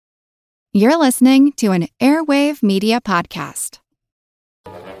You're listening to an Airwave Media Podcast.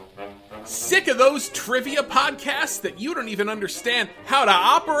 Sick of those trivia podcasts that you don't even understand how to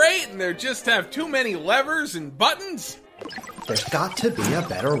operate and they just have too many levers and buttons? There's got to be a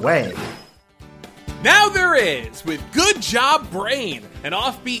better way. Now there is, with Good Job Brain, an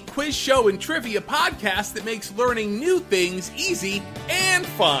offbeat quiz show and trivia podcast that makes learning new things easy and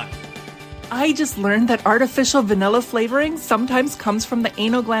fun. I just learned that artificial vanilla flavoring sometimes comes from the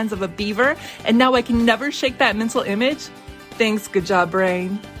anal glands of a beaver, and now I can never shake that mental image. Thanks, Good Job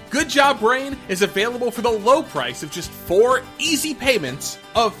Brain. Good Job Brain is available for the low price of just 4 easy payments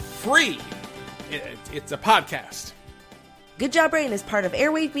of free. It's a podcast. Good Job Brain is part of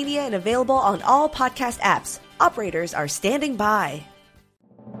Airwave Media and available on all podcast apps. Operators are standing by.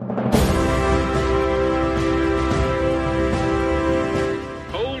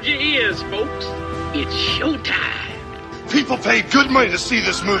 Hold your ears, folks. It's showtime. People pay good money to see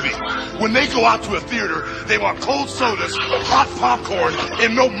this movie. When they go out to a theater, they want cold sodas, hot popcorn,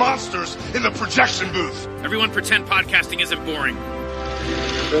 and no monsters in the projection booth. Everyone pretend podcasting isn't boring.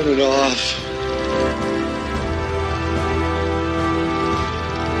 Turn it off.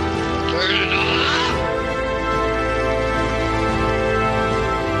 Turn it off.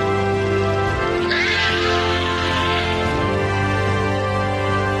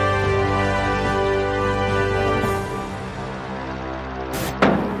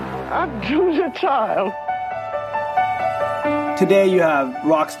 I'm Julia Child. Today you have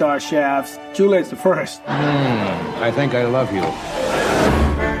rock star chefs. Julia's the first. I think I love you.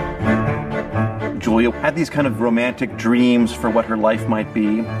 Julia had these kind of romantic dreams for what her life might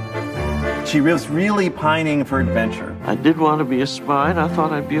be. She was really pining for adventure. I did want to be a spy, and I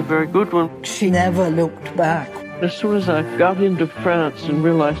thought I'd be a very good one. She never looked back. As soon as I got into France and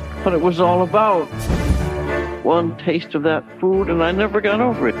realized what it was all about, one taste of that food, and I never got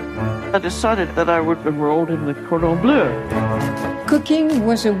over it. I decided that I would enroll in the Cordon Bleu. Cooking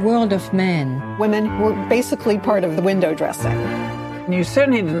was a world of men. Women were basically part of the window dressing. You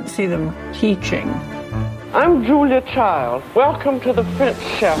certainly didn't see them teaching. I'm Julia Child. Welcome to the French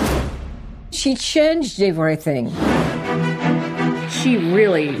Chef. She changed everything. She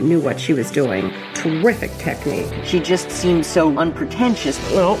really knew what she was doing. Terrific technique. She just seemed so unpretentious.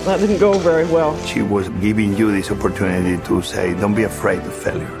 Well, that didn't go very well. She was giving you this opportunity to say, don't be afraid of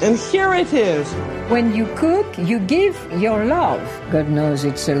failure. And here it is. When you cook, you give your love. God knows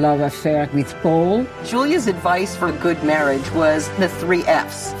it's a love affair with Paul. Julia's advice for a good marriage was the 3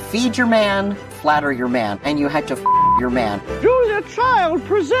 F's. Feed your man, flatter your man, and you had to your man. Julia Child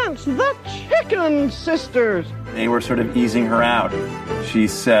presents the Chicken Sisters. They were sort of easing her out. She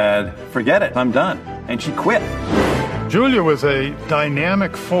said, forget it, I'm done. And she quit. Julia was a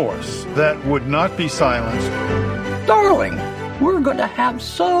dynamic force that would not be silenced. Darling, we're going to have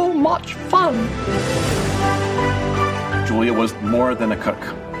so much fun. Julia was more than a cook.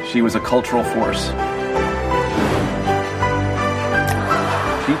 She was a cultural force.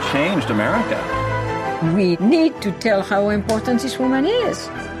 She changed America. We need to tell how important this woman is,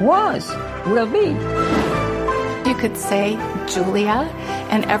 will be. You could say Julia,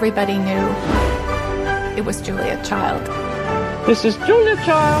 and everybody knew it was Julia Child. This is Julia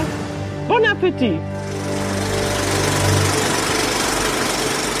Child. Bon appetit.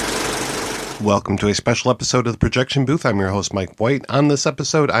 Welcome to a special episode of the Projection Booth. I'm your host, Mike White. On this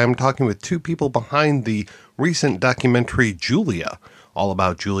episode, I am talking with 2 people behind the recent documentary Julia, all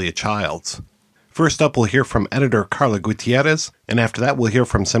about Julia Childs. First up, we'll hear from editor Carla Gutierrez, and after that, we'll hear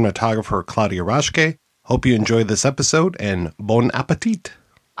from cinematographer Claudia Raschke. Hope you enjoyed this episode, and bon appetit.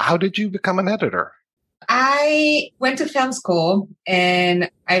 How did you become an editor? I went to film school, and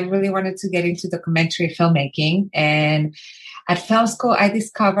I really wanted to get into documentary filmmaking. And at film school, I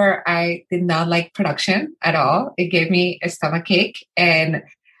discovered I did not like production at all. It gave me a stomachache, and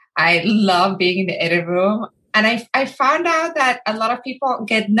I love being in the edit room. And I found out that a lot of people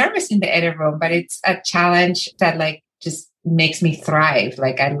get nervous in the edit room, but it's a challenge that just makes me thrive.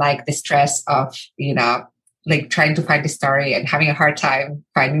 I like the stress of, trying to find the story and having a hard time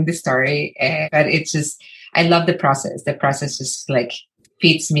finding the story. But it's just, I love the process. The process just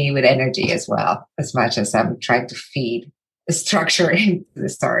feeds me with energy as well, as much as I'm trying to feed the structure into the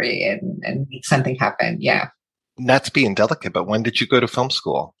story and make something happen. Yeah. Not to be indelicate, but when did you go to film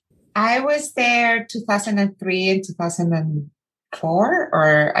school? I was there 2003 and 2004,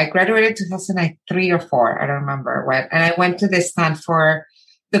 or I graduated 2003 or 4. I don't remember when. And I went to the Stanford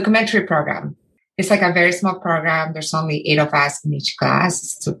documentary program. It's a very small program. There's only 8 of us in each class.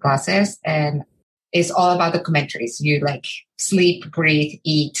 It's 2 classes. And it's all about documentaries. You sleep, breathe,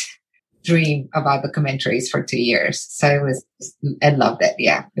 eat, dream about documentaries for 2 years. So I loved it.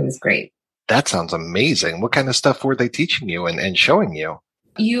 Yeah, it was great. That sounds amazing. What kind of stuff were they teaching you and showing you?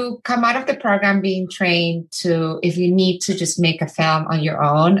 You come out of the program being trained to, if you need to just make a film on your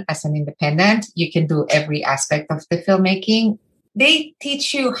own as an independent, you can do every aspect of the filmmaking. They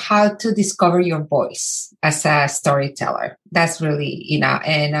teach you how to discover your voice as a storyteller. That's really,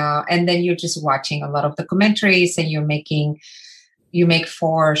 and then you're just watching a lot of documentaries and you make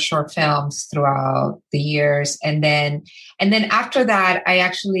 4 short films throughout the years. And then after that, I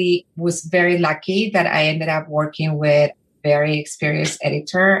actually was very lucky that I ended up working with very experienced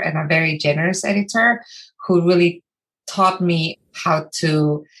editor and a very generous editor who really taught me how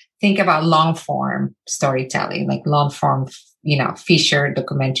to think about long form storytelling, like long form, feature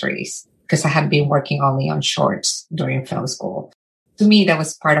documentaries, because I had been working only on shorts during film school. To me, that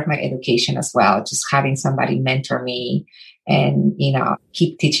was part of my education as well, just having somebody mentor me and,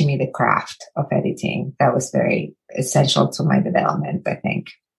 keep teaching me the craft of editing. That was very essential to my development, I think.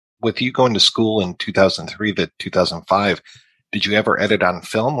 With you going to school in 2003 to 2005, did you ever edit on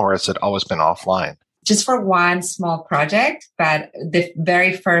film or has it always been offline? Just for one small project, but the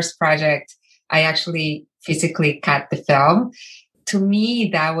very first project, I actually physically cut the film. To me,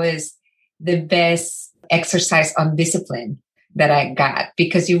 that was the best exercise on discipline that I got,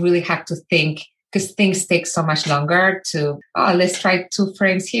 because you really have to think, because things take so much longer to, let's try 2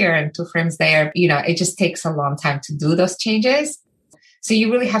 frames here and 2 frames there. It just takes a long time to do those changes. So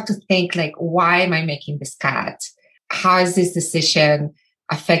you really have to think, like, why am I making this cut? How does this decision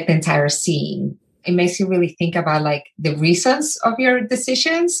affect the entire scene? It makes you really think about, like, the reasons of your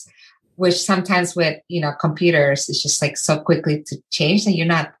decisions, which sometimes with, computers, it's just like so quickly to change that you're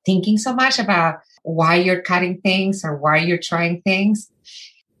not thinking so much about why you're cutting things or why you're trying things.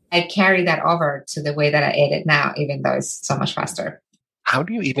 I carry that over to the way that I edit now, even though it's so much faster. How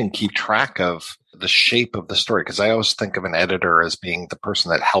do you even keep track of the shape of the story? Because I always think of an editor as being the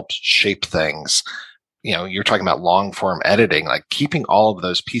person that helps shape things. You're talking about long form editing, like keeping all of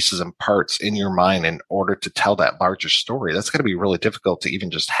those pieces and parts in your mind in order to tell that larger story. That's going to be really difficult to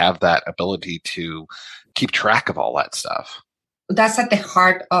even just have that ability to keep track of all that stuff. That's at the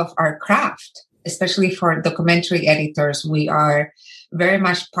heart of our craft, especially for documentary editors. We are very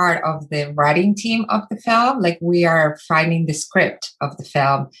much part of the writing team of the film. Like, we are finding the script of the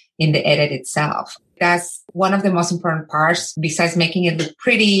film in the edit itself. That's one of the most important parts, besides making it look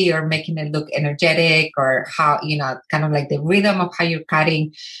pretty or making it look energetic, or how, kind of like the rhythm of how you're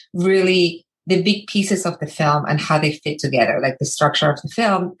cutting, really the big pieces of the film and how they fit together, like the structure of the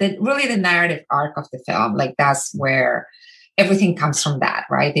film, really the narrative arc of the film. Like, that's where everything comes from, that,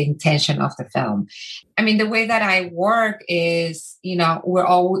 right? The intention of the film. I mean, the way that I work is,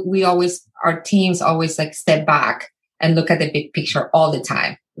 our teams always like step back and look at the big picture all the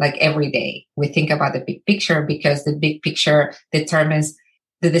time. Like, every day we think about the big picture, because the big picture determines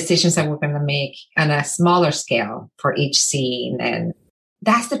the decisions that we're going to make on a smaller scale for each scene. And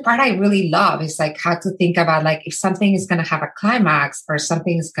that's the part I really love, is like how to think about, like, if something is going to have a climax or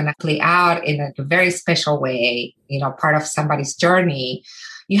something is going to play out in a very special way, part of somebody's journey,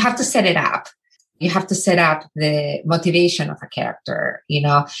 you have to set it up. You have to set up the motivation of a character,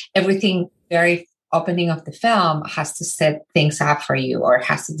 everything. Very opening of the film has to set things up for you, or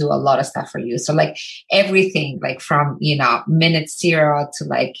has to do a lot of stuff for you. So like everything, like from, minute 0 to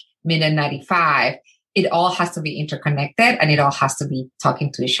like minute 95, it all has to be interconnected and it all has to be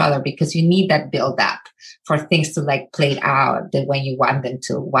talking to each other, because you need that build up for things to like play out the way you want them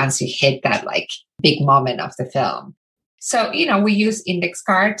to once you hit that like big moment of the film. So, we use index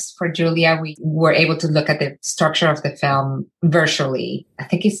cards for Julia. We were able to look at the structure of the film virtually. I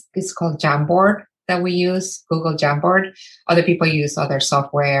think it's called Jamboard that we use, Google Jamboard. Other people use other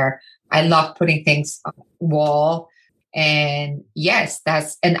software. I love putting things on the wall. And yes,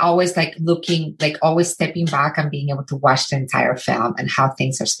 and always like looking, like always stepping back and being able to watch the entire film and how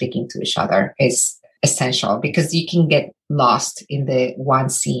things are speaking to each other is essential, because you can get lost in the one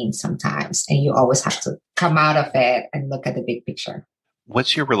scene sometimes, and you always have to come out of it and look at the big picture.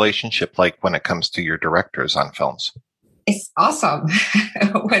 What's your relationship like when it comes to your directors on films? It's awesome.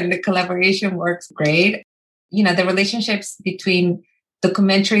 When the collaboration works great. The relationships between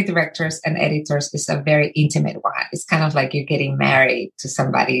documentary directors and editors is a very intimate one. It's kind of like you're getting married to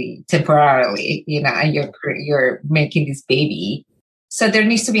somebody temporarily, and you're making this baby. So there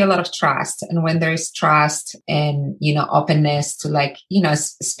needs to be a lot of trust. And when there is trust and, openness to like,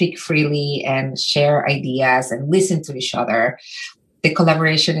 speak freely and share ideas and listen to each other, the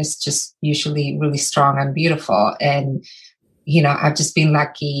collaboration is just usually really strong and beautiful. And I've just been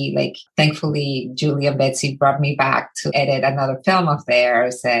lucky. Like, thankfully, Julie and Betsy brought me back to edit another film of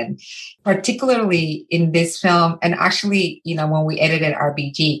theirs. And particularly in this film, and actually, when we edited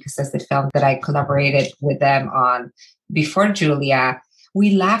RBG, because that's the film that I collaborated with them on before Julia,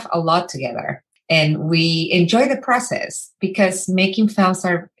 we laugh a lot together. And we enjoy the process because making films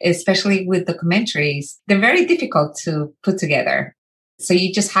especially with documentaries, they're very difficult to put together. So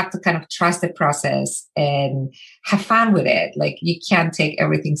you just have to kind of trust the process and have fun with it. Like, you can't take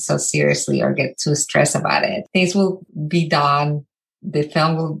everything so seriously or get too stressed about it. Things will be done. The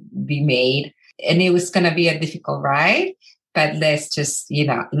film will be made, and it was going to be a difficult ride, but let's just,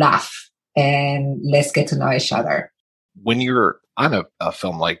 laugh and let's get to know each other. When you're on a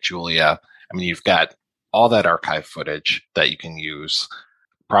film like Julia, I mean, you've got all that archive footage that you can use,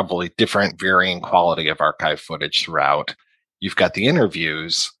 probably different varying quality of archive footage throughout. You've got the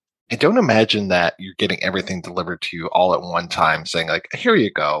interviews. I don't imagine that you're getting everything delivered to you all at one time, saying like, here you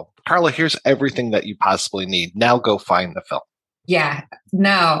go. Carla, here's everything that you possibly need. Now go find the film. Yeah,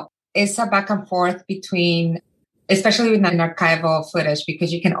 no, it's a back and forth between, especially with an archival footage,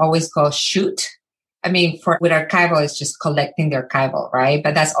 because you can always go shoot. I mean, with archival, it's just collecting the archival, right?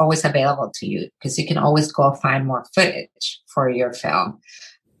 But that's always available to you because you can always go find more footage for your film.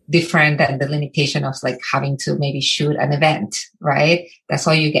 Different than the limitation of like having to maybe shoot an event, right? That's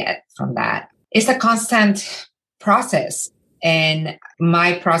all you get from that. It's a constant process, and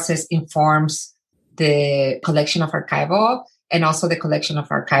my process informs the collection of archival, and also the collection of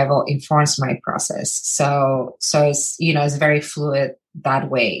archival informs my process. So it's, it's very fluid that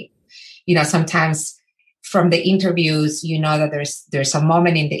way. Sometimes from the interviews, that there's a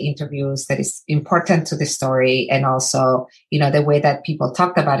moment in the interviews that is important to the story. And also, the way that people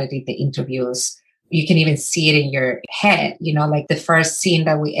talked about it in the interviews, you can even see it in your head. Like the first scene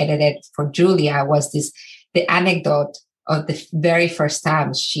that we edited for Julia was the anecdote of the very first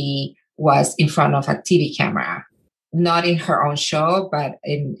time she was in front of a TV camera, not in her own show, but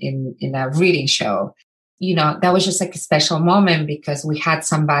in a reading show. That was just like a special moment because we had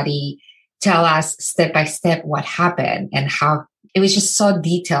somebody tell us step by step what happened and how it was just so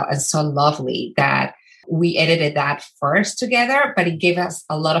detailed and so lovely that we edited that first together, but it gave us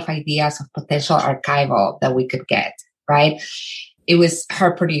a lot of ideas of potential archival that we could get, right? It was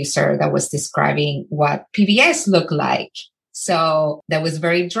her producer that was describing what PBS looked like. So that was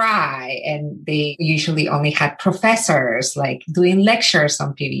very dry, and they usually only had professors like doing lectures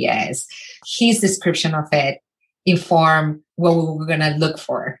on PBS. His description of it informed what we were going to look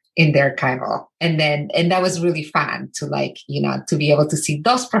for in the archival. And that was really fun to to be able to see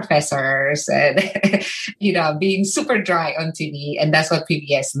those professors and, being super dry on TV. And that's what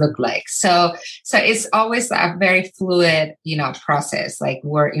PBS looked like. So it's always a very fluid, process, like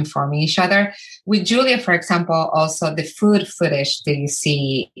we're informing each other. With Julia, for example, also the food footage that you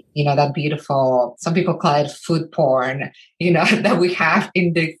see, that beautiful, some people call it food porn, that we have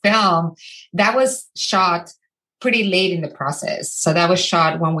in the film, that was shot pretty late in the process. So that was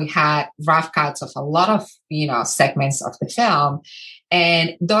shot when we had rough cuts of a lot of, segments of the film.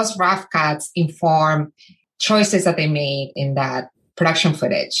 And those rough cuts inform choices that they made in that production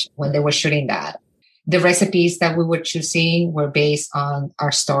footage when they were shooting that. The recipes that we were choosing were based on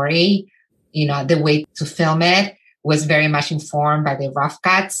our story. The way to film it was very much informed by the rough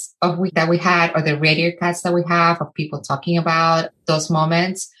cuts that we had, or the radio cuts that we have of people talking about those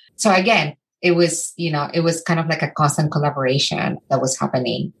moments. So again, it was kind of like a constant collaboration that was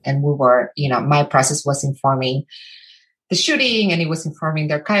happening. And we were, my process was informing the shooting, and it was informing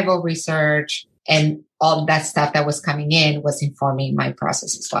the archival research, and all that stuff that was coming in was informing my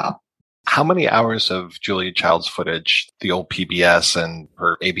process as well. How many hours of Julia Child's footage, the old PBS and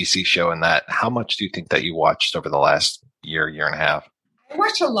her ABC show and that, how much do you think that you watched over the last year and a half? I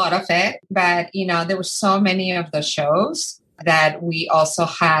watched a lot of it, but, there were so many of the shows that we also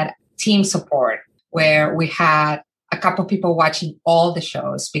had team support, where we had a couple of people watching all the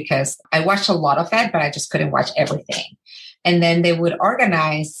shows, because I watched a lot of it, but I just couldn't watch everything. And then they would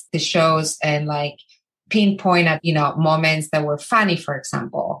organize the shows and pinpoint at, moments that were funny, for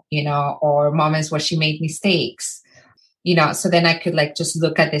example, or moments where she made mistakes, so then I could just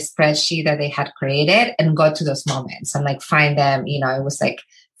look at the spreadsheet that they had created and go to those moments and find them. It was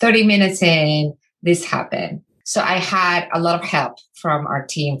 30 minutes in, this happened. So I had a lot of help from our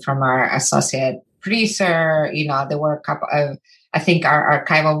team, from our associate producer. There were a couple of, I think our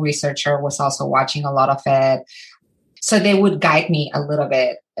archival researcher was also watching a lot of it. So they would guide me a little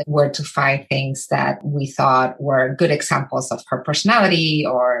bit where to find things that we thought were good examples of her personality,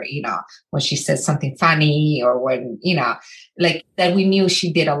 or, when she says something funny, or when, like that we knew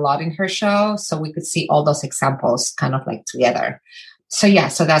she did a lot in her show. So we could see all those examples kind of like together. So yeah,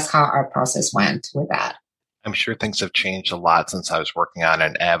 so that's how our process went with that. I'm sure things have changed a lot since I was working on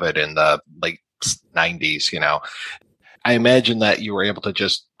an Avid in the late 90s. I imagine that you were able to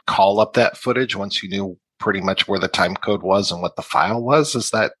just call up that footage once you knew pretty much where the time code was and what the file was.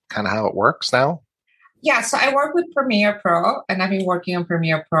 Is that kind of how it works now? Yeah, so I work with Premiere Pro, and I've been working on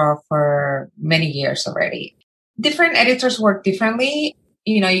Premiere Pro for many years already. Different editors work differently.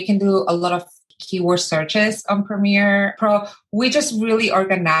 You can do a lot of keyword searches on Premiere Pro. We just really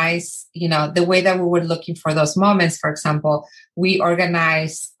organize, the way that we were looking for those moments. For example, we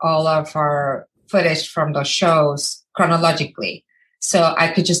organize all of our footage from those shows chronologically. So I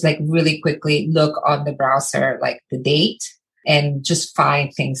could just like really quickly look on the browser, like the date, and just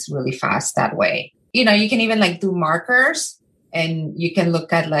find things really fast that way. You can even like do markers, and you can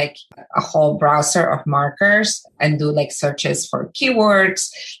look at like a whole browser of markers and do like searches for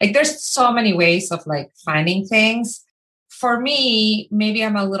keywords. Like there's so many ways of like finding things. For me, maybe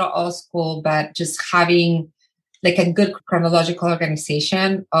I'm a little old school, but just having like a good chronological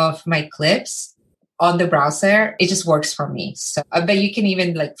organization of my clips on the browser, it just works for me. So, but you can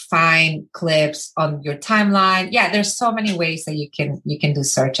even like find clips on your timeline. Yeah, there's so many ways that you can do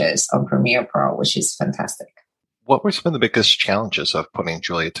searches on Premiere Pro, which is fantastic. What were some of the biggest challenges of putting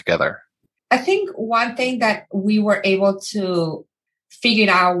Julia together? I think one thing that we were able to figure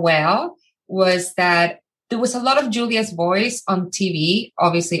out well was that there was a lot of Julia's voice on TV,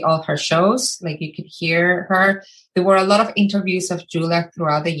 obviously all her shows, like you could hear her. There were a lot of interviews of Julia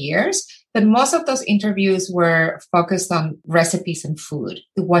throughout the years, but most of those interviews were focused on recipes and food,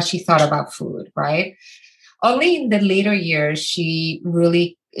 what she thought about food, right? Only in the later years, she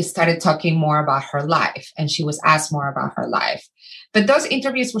really started talking more about her life, and she was asked more about her life. But those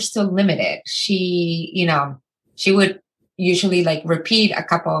interviews were still limited. She would usually like repeat a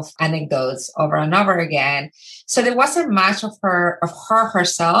couple of anecdotes over and over again. So there wasn't much of her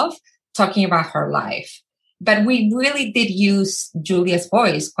herself talking about her life. But we really did use Julia's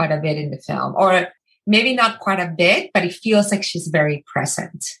voice quite a bit in the film, or maybe not quite a bit, but it feels like she's very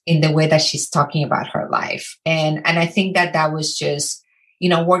present in the way that she's talking about her life. And I think that was just,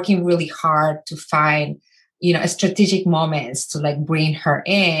 working really hard to find, strategic moments to like bring her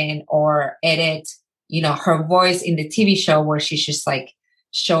in or edit, her voice in the TV show where she's just like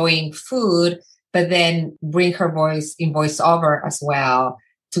showing food, but then bring her voice in voiceover as well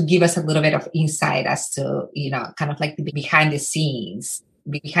to give us a little bit of insight as to, kind of like the behind the scenes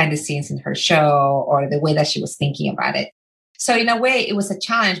in her show, or the way that she was thinking about it. So in a way, it was a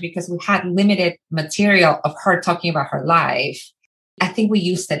challenge because we had limited material of her talking about her life. I think we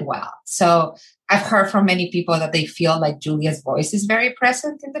used it well. So I've heard from many people that they feel like Julia's voice is very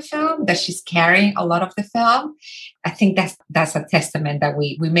present in the film, that she's carrying a lot of the film. I think that's a testament that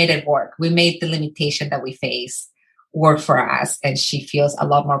we made it work. We made the limitation that we face work for us, and she feels a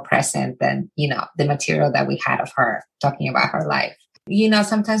lot more present than, the material that we had of her talking about her life.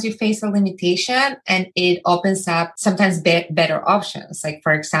 Sometimes you face a limitation and it opens up sometimes better options. Like,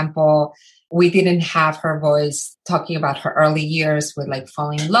 for example, we didn't have her voice talking about her early years with like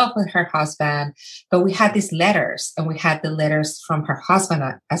falling in love with her husband, but we had these letters, and we had the letters from her husband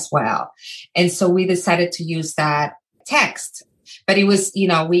as well. And so we decided to use that text. But it was,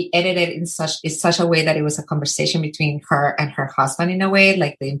 we edited in such a way that it was a conversation between her and her husband in a way,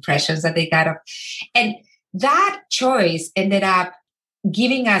 like the impressions that they got of. And that choice ended up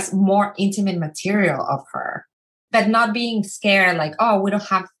giving us more intimate material of her, but not being scared like, oh, we don't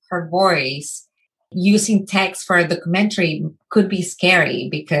have her voice. Using text for a documentary could be scary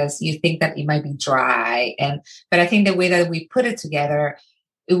because you think that it might be dry. But I think the way that we put it together,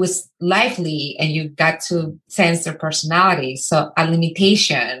 it was lively, and you got to sense their personality. So a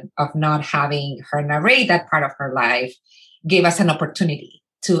limitation of not having her narrate that part of her life gave us an opportunity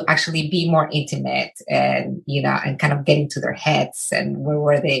to actually be more intimate and, and kind of get into their heads and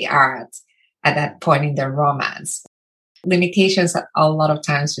where they are at that point in their romance. Limitations a lot of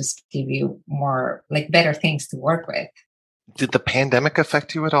times just give you more, like, better things to work with. Did the pandemic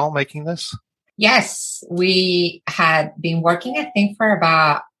affect you at all making this? Yes, we had been working, I think, for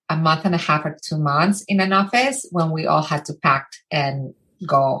about a month and a half or 2 months in an office when we all had to pack and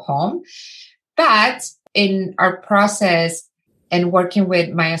go home. But in our process and working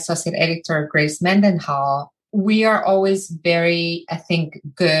with my associate editor, Grace Mendenhall, we are always very, I think,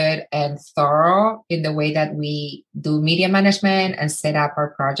 good and thorough in the way that we do media management and set up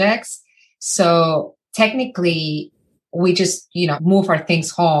our projects. So technically, we just, move our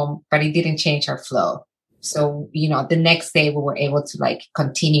things home, but it didn't change our flow. So, the next day we were able to like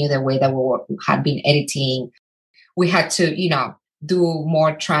continue the way that we had been editing. We had to, do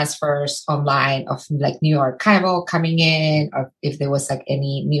more transfers online of like new archival coming in, or if there was like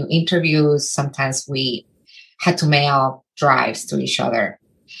any new interviews, sometimes we had to mail drives to each other.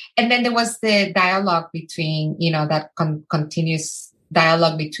 And then there was the dialogue between, that continuous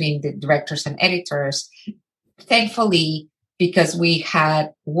dialogue between the directors and editors. Thankfully, because we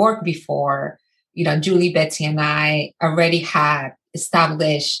had worked before, Julie, Betsy, and I already had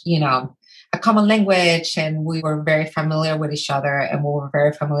established, a common language, and we were very familiar with each other, and we were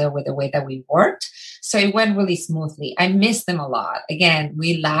very familiar with the way that we worked. So it went really smoothly. I missed them a lot. Again,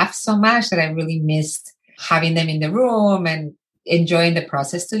 we laughed so much that I really missed having them in the room and enjoying the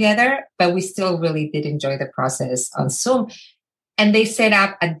process together, but we still really did enjoy the process on Zoom. And they set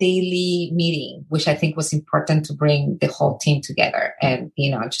up a daily meeting, which I think was important to bring the whole team together and,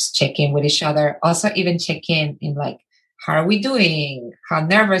 just check in with each other. Also, even check in like, how are we doing? How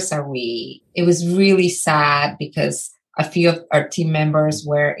nervous are we? It was really sad because a few of our team members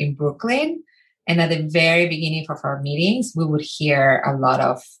were in Brooklyn. And at the very beginning of our meetings, we would hear a lot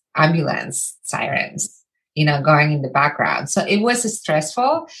of ambulance sirens, going in the background. So it was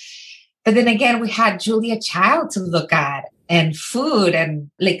stressful. But then again, we had Julia Child to look at, and food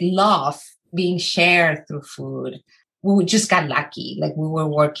and like love being shared through food. We just got lucky. Like we were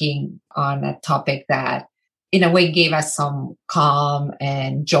working on a topic that in a way gave us some calm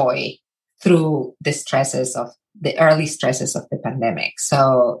and joy through the early stresses of the pandemic.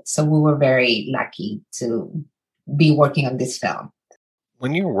 So we were very lucky to be working on this film.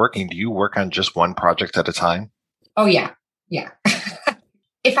 When you're working, do you work on just one project at a time? Oh, yeah. Yeah.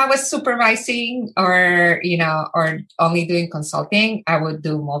 If I was supervising or only doing consulting, I would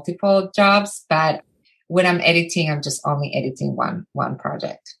do multiple jobs. But when I'm editing, I'm just only editing one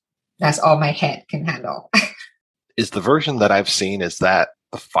project. That's all my head can handle. Is the version that I've seen, is that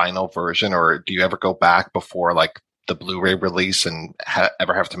the final version, or do you ever go back before like the Blu-ray release and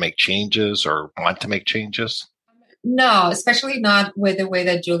ever have to make changes or want to make changes? No, especially not with the way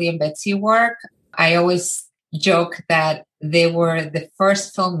that Julie and Betsy work. I always joke that they were the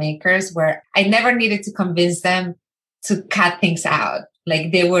first filmmakers where I never needed to convince them to cut things out.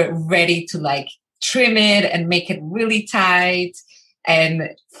 Like they were ready to like trim it and make it really tight.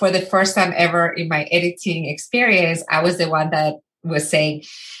 And for the first time ever in my editing experience, I was the one that was saying,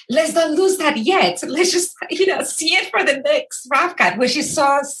 let's not lose that yet. Let's just, see it for the next rough cut, which is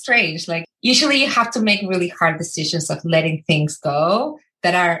so strange. Like usually you have to make really hard decisions of letting things go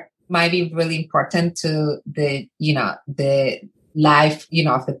that might be really important to the life,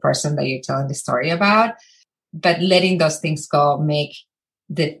 of the person that you're telling the story about. But letting those things go make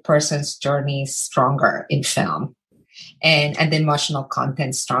the person's journey stronger in film and the emotional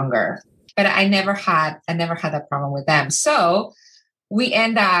content stronger. But I never had a problem with them. So we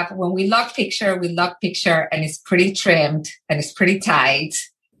end up, when we lock picture and it's pretty trimmed and it's pretty tight.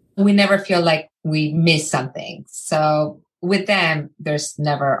 We never feel like we missed something. So with them, there's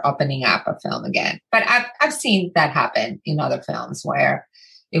never opening up a film again. But I've seen that happen in other films where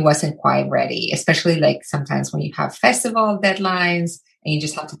it wasn't quite ready, especially like sometimes when you have festival deadlines and you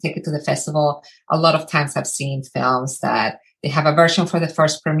just have to take it to the festival. A lot of times I've seen films that they have a version for the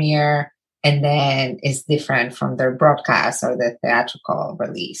first premiere and then it's different from their broadcast or the theatrical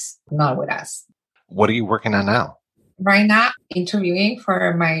release. Not with us. What are you working on now? Right now, interviewing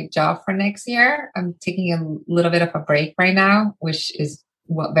for my job for next year. I'm taking a little bit of a break right now, which is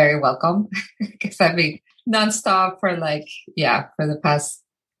very welcome because I've been nonstop for the past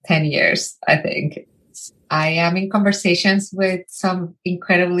 10 years, I think. I am in conversations with some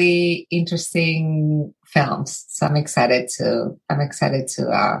incredibly interesting films. So I'm excited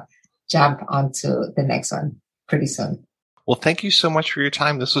to jump onto the next one pretty soon. Well, thank you so much for your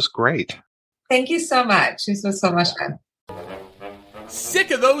time. This was great. Thank you so much. This was so much fun.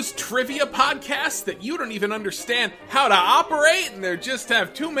 Sick of those trivia podcasts that you don't even understand how to operate and they just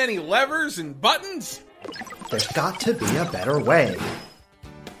have too many levers and buttons? There's got to be a better way.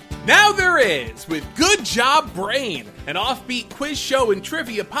 Now there is, with Good Job Brain, an offbeat quiz show and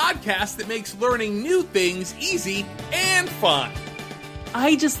trivia podcast that makes learning new things easy and fun.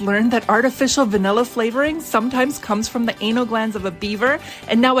 I just learned that artificial vanilla flavoring sometimes comes from the anal glands of a beaver,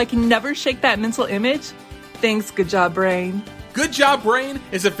 and now I can never shake that mental image. Thanks, Good Job Brain. Good Job Brain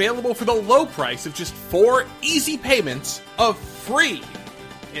is available for the low price of just 4 easy payments of free.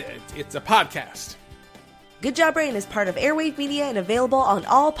 It's a podcast. Good Job Brain is part of Airwave Media and available on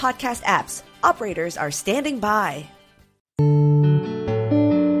all podcast apps. Operators are standing by.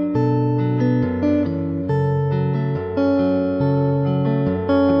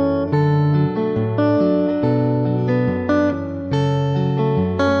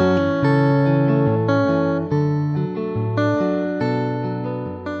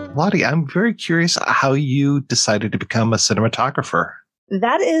 Claudia, I'm very curious how you decided to become a cinematographer.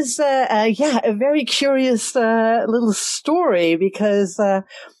 That is, a very curious little story because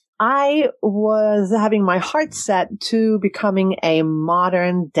I was having my heart set to becoming a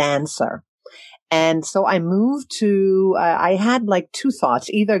modern dancer. And so I moved to, I had like two thoughts,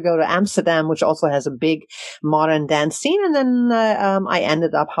 either go to Amsterdam, which also has a big modern dance scene. And then I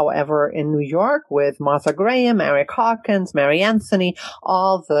ended up, however, in New York with Martha Graham, Eric Hawkins, Mary Anthony,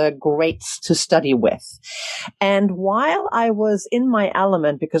 all the greats to study with. And while I was in my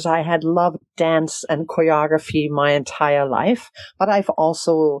element, because I had loved dance and choreography my entire life, but I've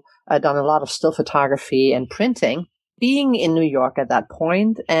also done a lot of still photography and printing. Being in New York at that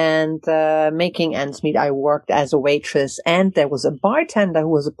point and making ends meet, I worked as a waitress, and there was a bartender who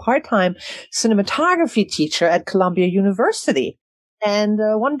was a part-time cinematography teacher at Columbia University. And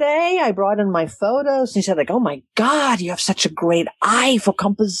one day I brought in my photos and he said, like, "Oh my God, you have such a great eye for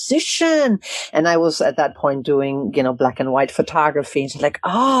composition." And I was at that point doing, black and white photography. And he's like,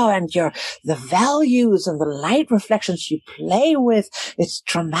 "Oh, and the values and the light reflections you play with, it's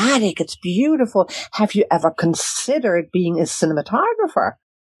dramatic. It's beautiful. Have you ever considered being a cinematographer?"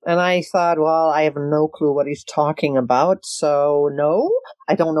 And I thought, well, I have no clue what he's talking about. So no,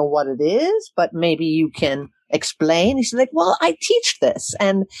 I don't know what it is, but maybe you can explain. He's like, "Well, I teach this,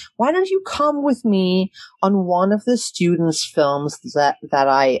 and why don't you come with me on one of the students' films that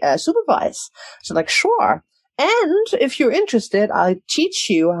I supervise?" So like, sure. And if you're interested, I'll teach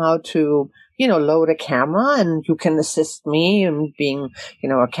you how to, load a camera, and you can assist me in being,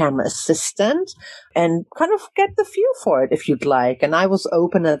 a camera assistant and kind of get the feel for it if you'd like. And I was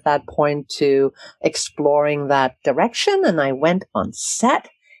open at that point to exploring that direction. And I went on set.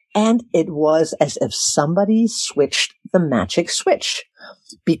 And it was as if somebody switched the magic switch,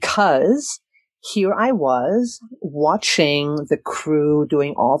 because here I was watching the crew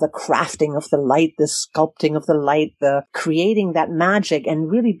doing all the crafting of the light, the sculpting of the light, the creating that magic, and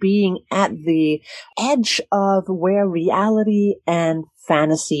really being at the edge of where reality and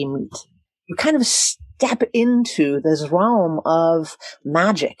fantasy meet. You kind of step into this realm of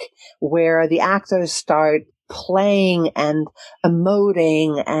magic where the actors start playing and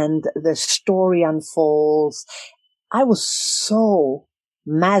emoting and the story unfolds. I was so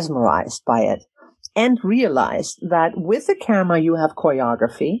mesmerized by it and realized that with the camera, you have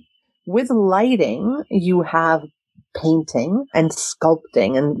choreography. With lighting, you have painting and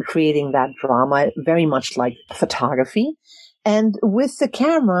sculpting and creating that drama, very much like photography. And with the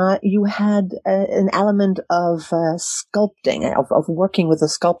camera, you had an element of sculpting, of working with a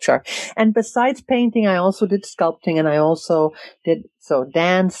sculpture. And besides painting, I also did sculpting, and I also did, so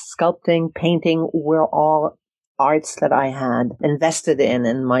dance, sculpting, painting were all arts that I had invested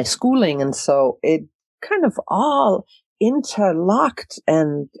in my schooling. And so it kind of all interlocked,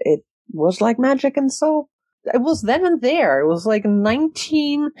 and it was like magic. And so it was then and there. It was like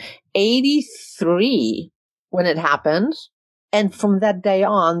 1983 when it happened. And from that day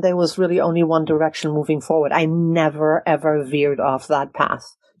on, there was really only one direction moving forward. I never, ever veered off that path.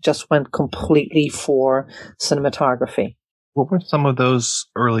 Just went completely for cinematography. What were some of those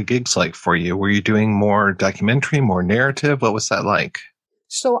early gigs like for you? Were you doing more documentary, more narrative? What was that like?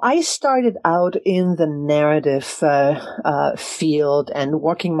 So I started out in the narrative field and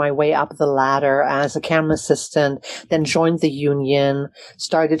working my way up the ladder as a camera assistant, then joined the union,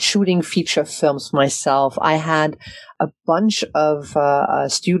 started shooting feature films myself. I had a bunch of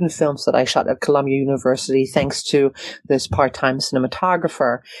student films that I shot at Columbia University thanks to this part-time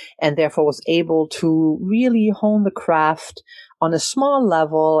cinematographer, and therefore was able to really hone the craft on a small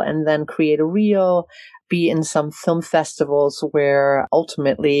level and then create a reel, be in some film festivals where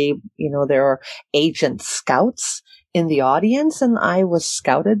ultimately, there are agent scouts in the audience, and I was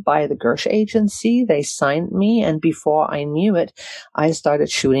scouted by the Gersh agency. They signed me, and before I knew it, I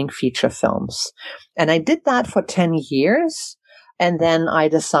started shooting feature films. And I did that for 10 years. And then I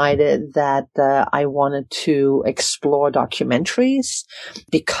decided that I wanted to explore documentaries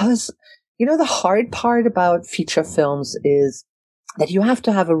because, the hard part about feature films is that you have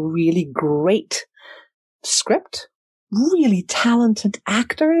to have a really great script, really talented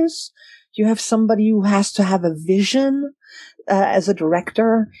actors. You have somebody who has to have a vision as a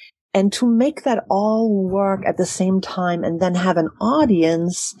director, and to make that all work at the same time and then have an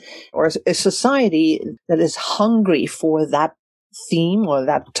audience or a society that is hungry for that theme or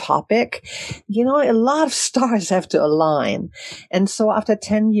that topic, a lot of stars have to align. And so after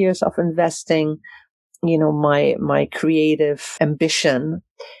 10 years of investing, my creative ambition,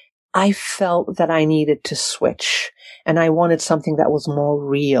 I felt that I needed to switch, and I wanted something that was more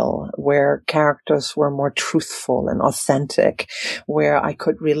real, where characters were more truthful and authentic, where I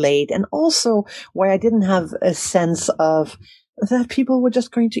could relate, and also where I didn't have a sense of that people were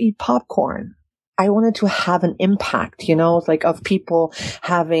just going to eat popcorn. I wanted to have an impact, like of people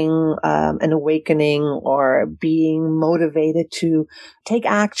having an awakening or being motivated to take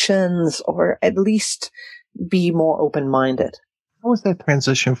actions or at least be more open-minded. How was that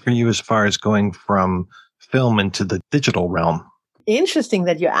transition for you as far as going from film into the digital realm? Interesting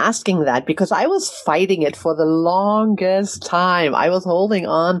that you're asking that, because I was fighting it for the longest time. I was holding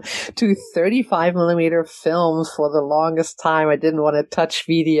on to 35 millimeter films for the longest time. I didn't want to touch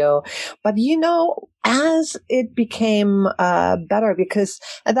video. But as it became better, because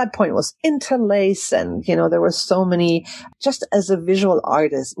at that point it was interlace and, there were so many, just as a visual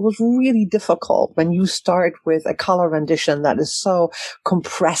artist, it was really difficult when you start with a color rendition that is so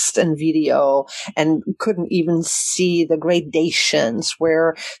compressed in video and couldn't even see the gradations,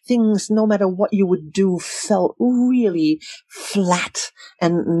 where things, no matter what you would do, felt really flat,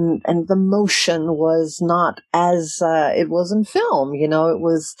 and the motion was not as it was in film. It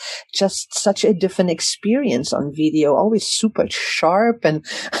was just such a different experience on video, always super sharp. And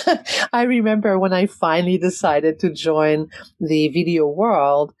I remember when I finally decided to join the video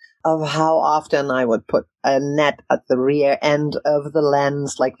world, of how often I would put a net at the rear end of the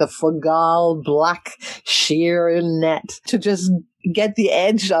lens, like the Fogal black sheer net, to just get the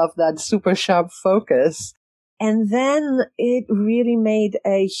edge of that super sharp focus. And then it really made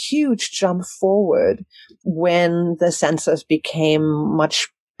a huge jump forward when the sensors became much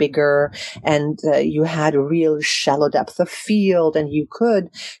bigger and you had a real shallow depth of field, and you could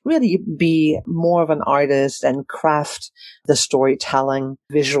really be more of an artist and craft the storytelling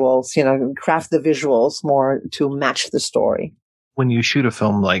visuals, craft the visuals more to match the story. When you shoot a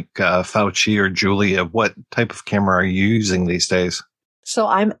film like Fauci or Julia, what type of camera are you using these days? So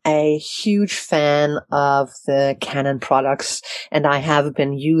I'm a huge fan of the Canon products, and I have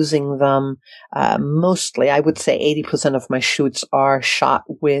been using them mostly. I would say 80% of my shoots are shot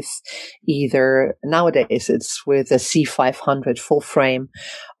with either, nowadays it's with a C500 full frame.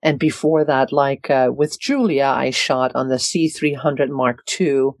 And before that, like with Julia, I shot on the C300 Mark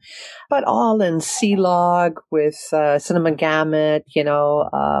II, but all in C-Log with Cinema Gamut.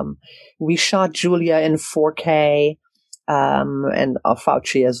 We shot Julia in 4K. And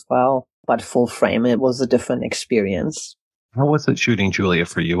Fauci as well, but full frame. It was a different experience. How was it shooting Julia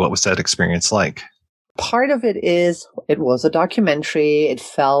for you? What was that experience like? Part of it was a documentary. It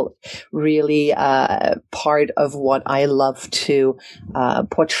felt really part of what I love to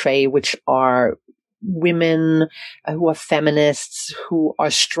portray, which are women who are feminists, who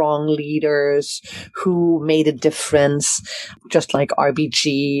are strong leaders, who made a difference, just like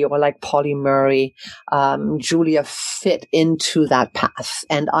RBG or like Polly Murray. Julia fit into that path,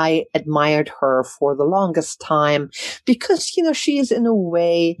 and I admired her for the longest time because, she is in a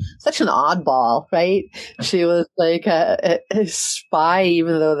way such an oddball, right? She was like a spy,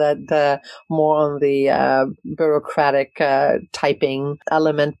 even though that more on the bureaucratic typing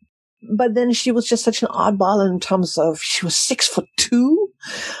element. But then she was just such an oddball in terms of she was 6'2".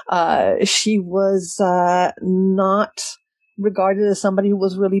 She was not regarded as somebody who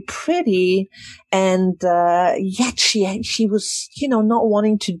was really pretty, and yet she was, not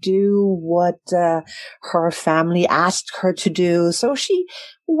wanting to do what her family asked her to do. So she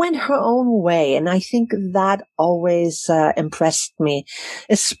went her own way, and I think that always impressed me,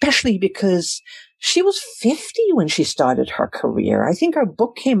 especially because she was 50 when she started her career. I think her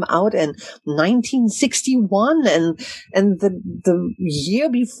book came out in 1961, and the year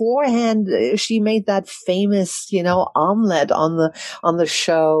beforehand, she made that famous, omelet on the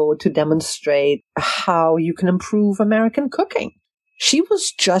show to demonstrate how you can improve American cooking. She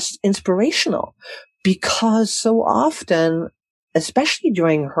was just inspirational, because so often, especially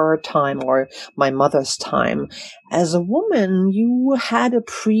during her time or my mother's time, as a woman, you had a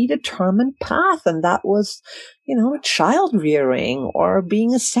predetermined path, and that was, child rearing or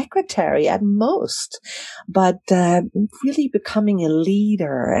being a secretary at most. But really becoming a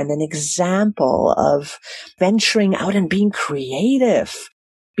leader and an example of venturing out and being creative,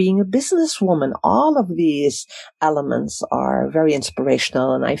 being a businesswoman, all of these elements are very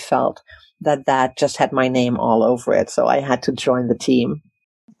inspirational, and I felt that just had my name all over it. So I had to join the team.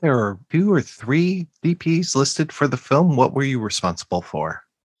 There are 2 or 3 DPs listed for the film. What were you responsible for?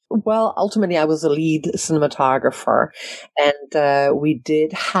 Well, ultimately, I was a lead cinematographer, and we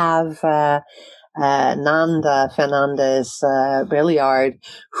did have Nanda Fernandez Belliard,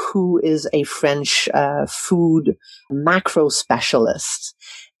 who is a French food macro specialist.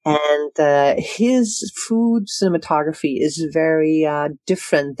 And his food cinematography is very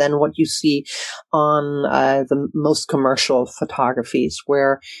different than what you see on the most commercial photographies,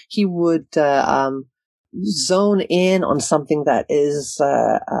 where he would zone in on something that is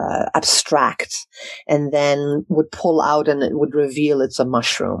abstract and then would pull out and it would reveal it's a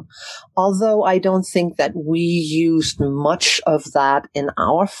mushroom. Although I don't think that we used much of that in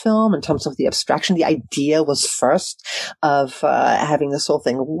our film in terms of the abstraction. The idea was first of having this whole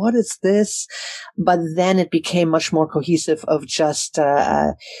thing, what is this? But then it became much more cohesive of just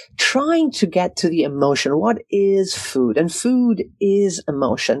trying to get to the emotion. What is food? And food is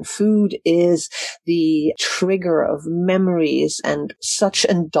emotion. Food is the trigger of memories and such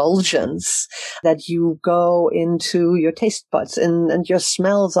indulgence that you go into your taste buds and your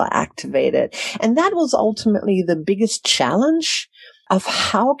smells are activated. And that was ultimately the biggest challenge of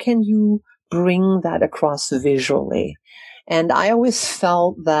how can you bring that across visually. And I always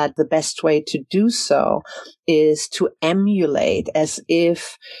felt that the best way to do so is to emulate, as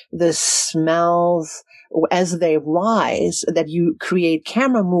if the smells, as they rise, that you create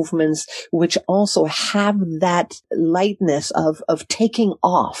camera movements which also have that lightness of taking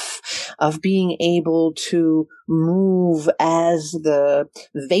off, of being able to move as the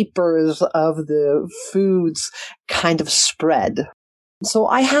vapors of the foods kind of spread. So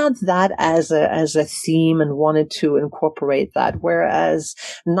I had that as a theme and wanted to incorporate that, whereas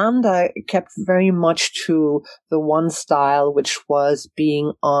Nanda kept very much to the one style, which was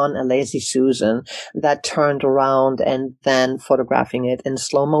being on a Lazy Susan that turned around and then photographing it in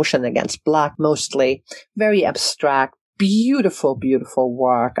slow motion against black, mostly very abstract. Beautiful, beautiful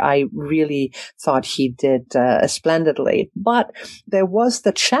work. I really thought he did splendidly. But there was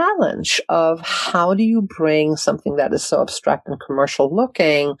the challenge of how do you bring something that is so abstract and commercial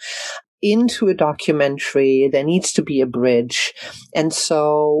looking into a documentary? There needs to be a bridge. And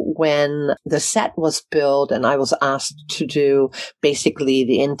so when the set was built and I was asked to do basically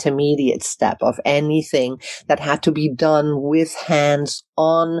the intermediate step of anything that had to be done with hands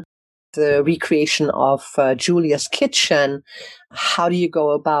on the recreation of Julia's kitchen, how do you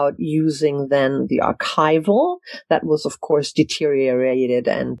go about using then the archival that was, of course, deteriorated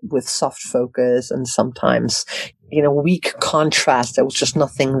and with soft focus and sometimes, weak contrast. There was just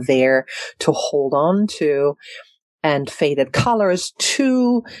nothing there to hold on to. And faded colors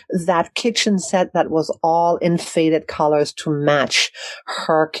to that kitchen set that was all in faded colors to match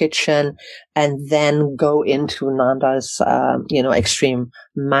her kitchen, and then go into Nanda's, extreme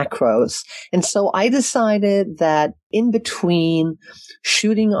macros. And so I decided that in between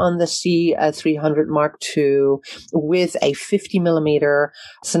shooting on the C300 Mark II with a 50 millimeter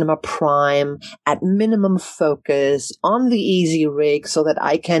Cinema Prime at minimum focus on the easy rig so that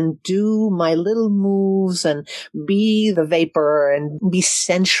I can do my little moves and be the vapor and be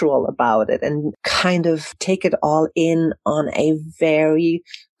sensual about it and kind of take it all in on a very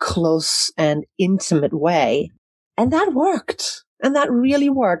close and intimate way. And that worked. And that really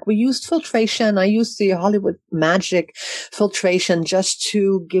worked. We used filtration. I used the Hollywood Magic filtration just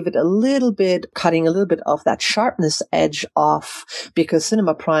to give it a little bit, cutting a little bit of that sharpness edge off, because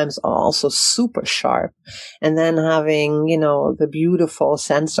Cinema Primes are also super sharp. And then having, the beautiful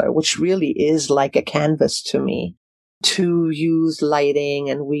sensor, which really is like a canvas to me, to use lighting,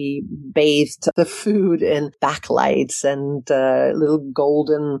 and we bathed the food in backlights and little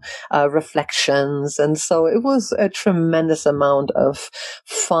golden reflections. And so it was a tremendous amount of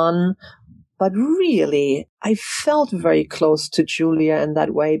fun. But really, I felt very close to Julia in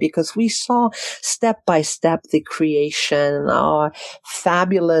that way, because we saw step by step the creation. Our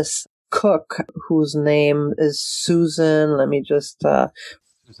fabulous cook, whose name is Susan. Let me just...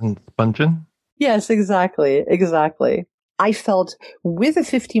 Susan Spungen? Yes, exactly. I felt with a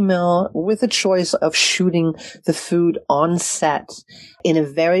 50 mil, with a choice of shooting the food on set in a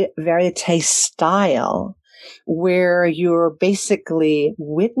very verite style, where you're basically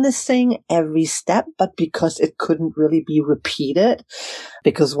witnessing every step, but because it couldn't really be repeated,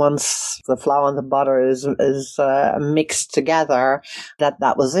 because once the flour and the butter is mixed together,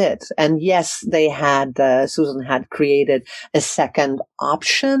 that was it. And yes, they had, Susan had created a second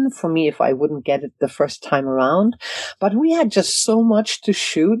option for me if I wouldn't get it the first time around, but we had just so much to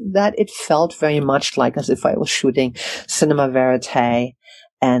shoot that it felt very much like as if I was shooting cinema verite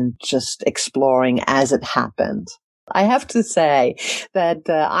and just exploring as it happened. I have to say that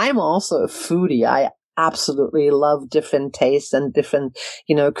I'm also a foodie. absolutely love different tastes and different,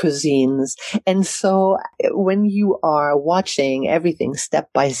 cuisines. And so when you are watching everything step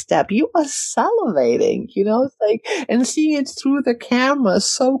by step, you are salivating, it's like, and seeing it through the camera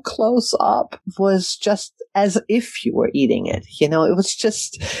so close up was just as if you were eating it. It was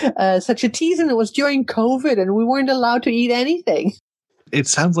just such a tease. And it was during COVID and we weren't allowed to eat anything. It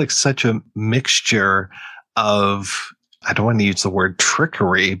sounds like such a mixture of, I don't want to use the word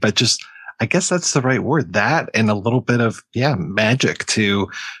trickery, but just, I guess that's the right word, that and a little bit of, magic to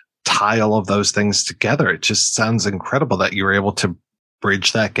tie all of those things together. It just sounds incredible that you were able to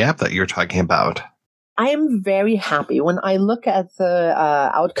bridge that gap that you're talking about. I am very happy when I look at the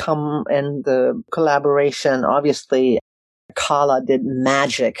outcome and the collaboration. Obviously, Carla did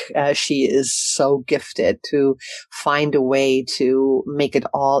magic. She is so gifted to find a way to make it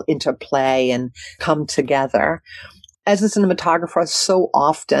all interplay and come together. As a cinematographer, so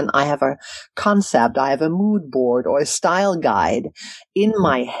often I have a concept, I have a mood board or a style guide in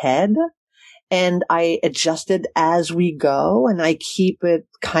my head, and I adjust it as we go, and I keep it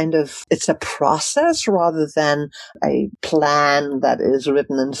it's a process rather than a plan that is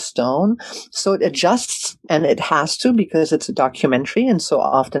written in stone. So it adjusts, and it has to, because it's a documentary. And so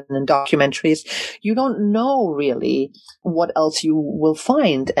often in documentaries, you don't know really what else you will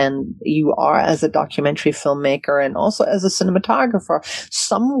find. And you are, as a documentary filmmaker and also as a cinematographer,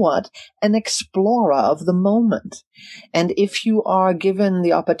 somewhat an explorer of the moment. And if you are given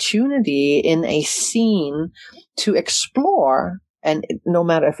the opportunity in a scene to explore, and no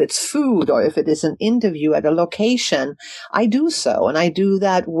matter if it's food or if it is an interview at a location, I do so. And I do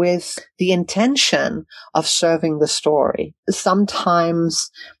that with the intention of serving the story.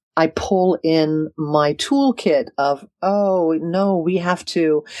 Sometimes I pull in my toolkit of, oh, no, we have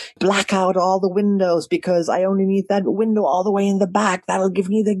to black out all the windows because I only need that window all the way in the back. That'll give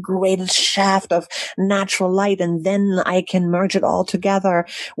me the greatest shaft of natural light. And then I can merge it all together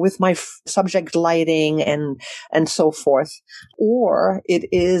with my subject lighting and so forth. Or it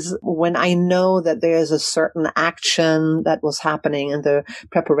is when I know that there's a certain action that was happening in the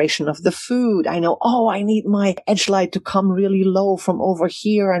preparation of the food. I know, oh, I need my edge light to come really low from over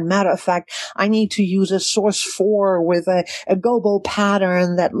here. And matter of fact, I need to use a source 4 with a gobo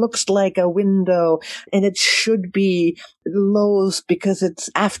pattern that looks like a window, and it should be lows because it's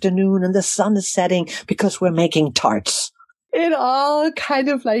afternoon and the sun is setting because we're making tarts. It all kind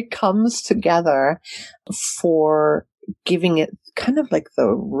of like comes together for giving it kind of like the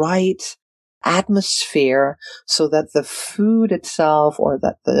right atmosphere so that the food itself or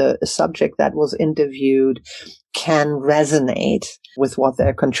that the subject that was interviewed can resonate with what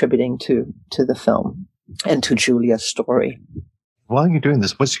they're contributing to the film and to Julia's story. While you're doing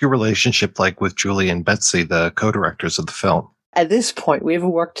this, what's your relationship like with Julie and Betsy, the co-directors of the film? At this point, we've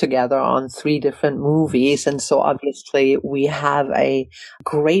worked together on 3 different movies, and so obviously we have a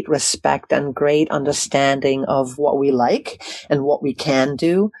great respect and great understanding of what we like and what we can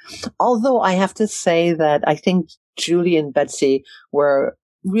do. Although I have to say that I think Julie and Betsy were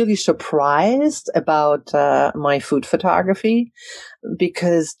really surprised about my food photography,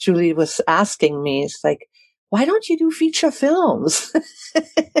 because Julie was asking me, it's like, why don't you do feature films?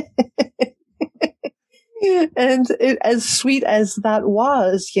 And as sweet as that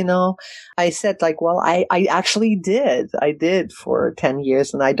was, I said like, well, I actually did. I did for 10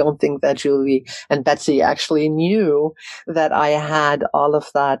 years. And I don't think that Julie and Betsy actually knew that I had all of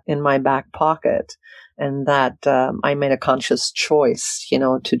that in my back pocket, and that I made a conscious choice,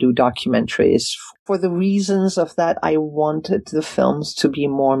 to do documentaries for the reasons of that I wanted the films to be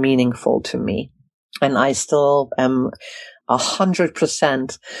more meaningful to me. And I still am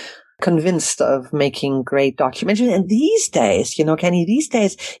 100% convinced of making great documentaries. And these days, Kenny,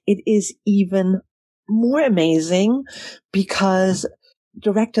 it is even more amazing because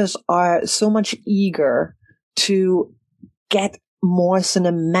directors are so much eager to get more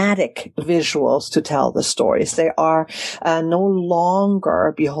cinematic visuals to tell the stories. They are no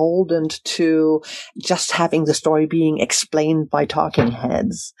longer beholden to just having the story being explained by talking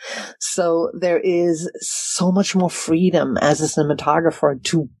heads. So there is so much more freedom as a cinematographer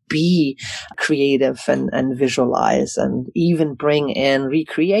to be creative and visualize and even bring in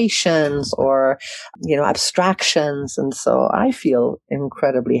recreations or, abstractions. And so I feel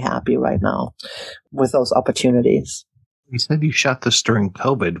incredibly happy right now with those opportunities. You said you shot this during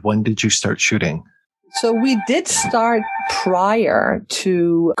COVID. When did you start shooting? So we did start prior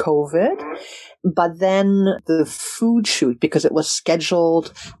to COVID, but then the food shoot, because it was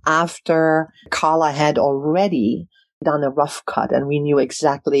scheduled after Carla had already done a rough cut and we knew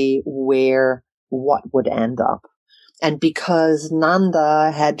exactly where what would end up. And because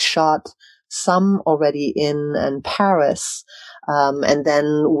Nanda had shot some already in Paris. And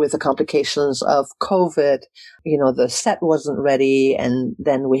then with the complications of COVID, the set wasn't ready, and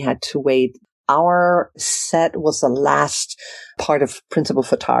then we had to wait. Our set was the last part of principal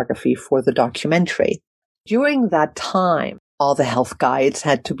photography for the documentary. During that time, all the health guides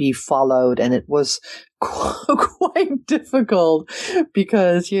had to be followed, and it was quite difficult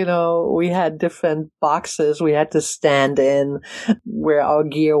because, we had different boxes we had to stand in where our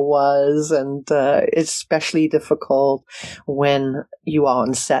gear was, and especially difficult when you are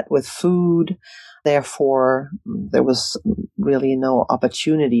on set with food. Therefore, there was really no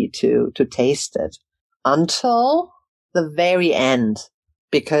opportunity to taste it until the very end,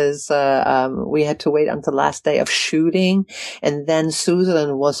 because we had to wait until the last day of shooting, and then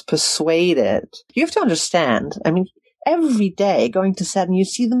Susan was persuaded. You have to understand, every day going to set and you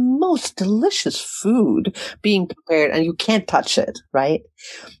see the most delicious food being prepared and you can't touch it, right?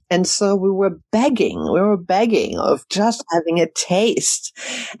 And so we were begging of just having a taste.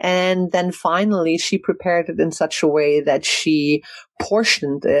 And then finally she prepared it in such a way that she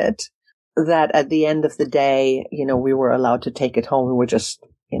portioned it, that at the end of the day, we were allowed to take it home. We were just,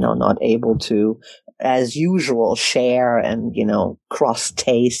 not able to, as usual, share and, cross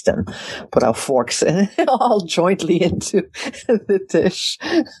taste and put our forks in, all jointly into the dish.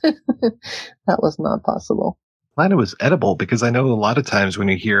 That was not possible. Glad it was edible, because I know a lot of times when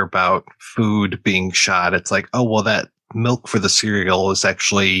you hear about food being shot, it's like, oh, well, that milk for the cereal is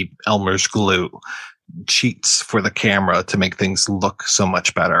actually Elmer's glue. Cheats for the camera to make things look so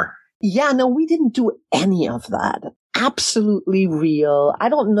much better. Yeah, no, we didn't do any of that. Absolutely real. I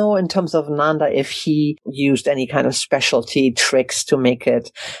don't know in terms of Nanda if he used any kind of specialty tricks to make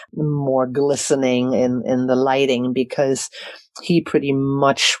it more glistening in the lighting, because he pretty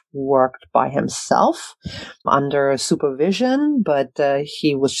much worked by himself under supervision, but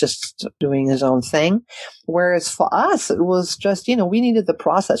he was just doing his own thing. Whereas for us, it was just, we needed the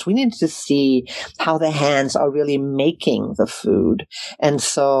process. We needed to see how the hands are really making the food. And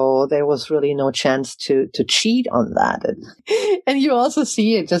so there was really no chance to cheat on that. And you also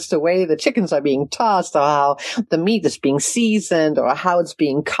see it just the way the chickens are being tossed, or how the meat is being seasoned, or how it's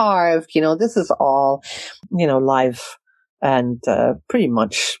being carved. This is all, live and pretty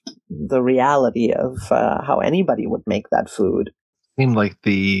much the reality of how anybody would make that food. Seemed like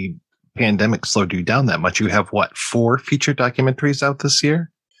the pandemic slowed you down that much. You have, 4 feature documentaries out this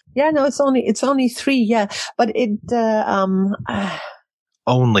year? Yeah, no, it's only 3. Yeah, but it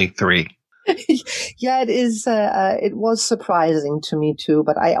only 3. Yeah, it is. It was surprising to me too,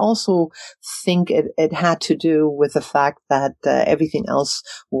 but I also think it had to do with the fact that everything else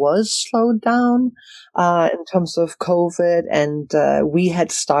was slowed down in terms of COVID, and we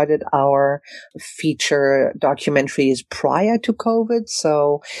had started our feature documentaries prior to COVID,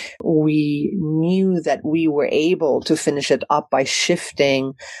 so we knew that we were able to finish it up by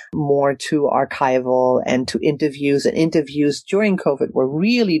shifting more to archival and to interviews. And interviews during COVID were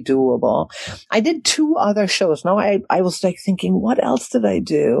really doable. I did 2 other shows. Now I was thinking, what else did I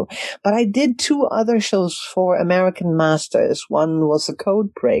do? But I did 2 other shows for American Masters. One was a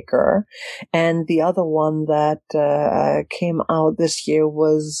Code Breaker, and the other one that came out this year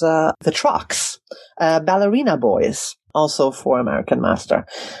was The Trucks, Ballerina Boys, also for American Master.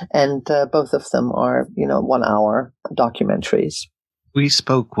 And both of them are, 1-hour documentaries. We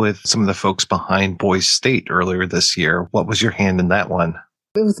spoke with some of the folks behind Boys State earlier this year. What was your hand in that one?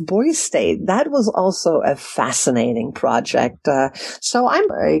 With Boys State, that was also a fascinating project. So I'm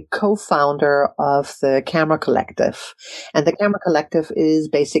a co-founder of the Camera Collective. And the Camera Collective is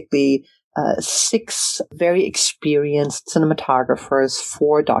basically 6 very experienced cinematographers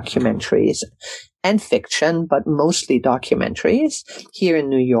for documentaries and fiction, but mostly documentaries here in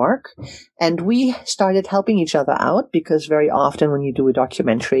New York. And we started helping each other out, because very often when you do a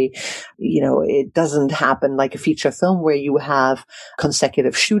documentary, it doesn't happen like a feature film where you have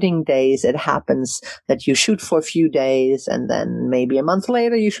consecutive shooting days. It happens that you shoot for a few days, and then maybe a month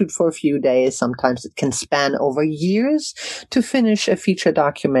later you shoot for a few days. Sometimes it can span over years to finish a feature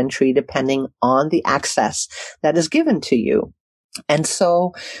documentary, depending on the access that is given to you. And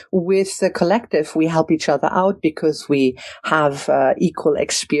so with the collective, we help each other out because we have equal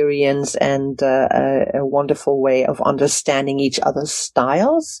experience and a wonderful way of understanding each other's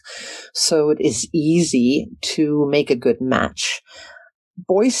styles. So it is easy to make a good match.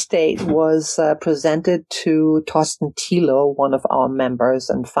 Boys State was presented to Torsten Thiele, one of our members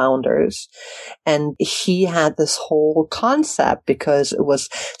and founders. And he had this whole concept because it was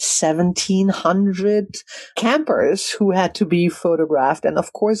 1,700 campers who had to be photographed. And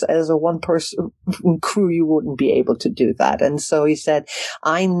of course, as a one-person crew, you wouldn't be able to do that. And so he said,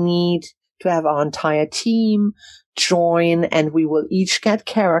 I need to have our entire team join, and we will each get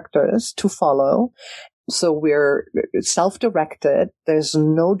characters to follow. So we're self-directed. There's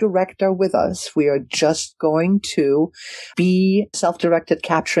no director with us. We are just going to be self-directed,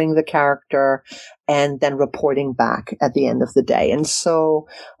 capturing the character and then reporting back at the end of the day. And so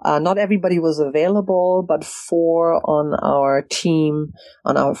not everybody was available, but 4 on our team,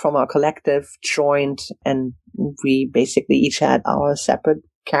 from our collective, joined, and we basically each had our separate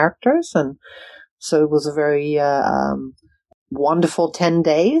characters. And so it was a very wonderful 10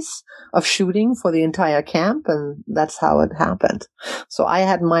 days of shooting for the entire camp, and that's how it happened. So I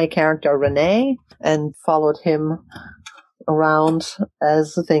had my character Renee and followed him around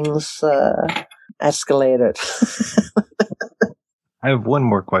as things escalated. I have one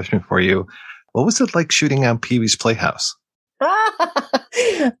more question for you. What was it like shooting on Pee-wee's Playhouse?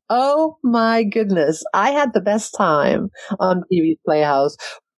 Oh my goodness. I had the best time on Pee-wee's Playhouse.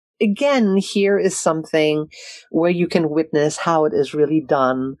 Again, here is something where you can witness how it is really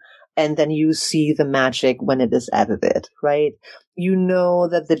done, and then you see the magic when it is edited, right? You know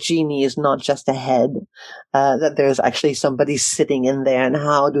that the genie is not just a head, that there's actually somebody sitting in there, and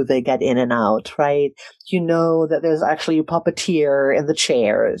how do they get in and out, right? You know that there's actually a puppeteer in the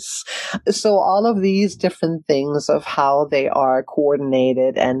chairs. So all of these different things of how they are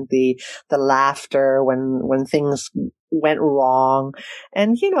coordinated, and the laughter when things went wrong.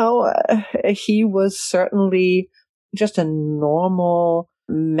 And, he was certainly just a normal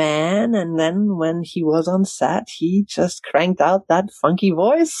man. And then when he was on set, he just cranked out that funky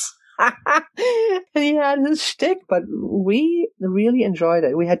voice. And he had his shtick, but we really enjoyed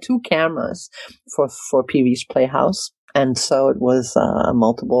it. We had 2 cameras for Pee-wee's Playhouse. And so it was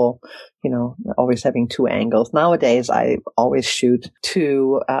multiple, always having 2 angles. Nowadays, I always shoot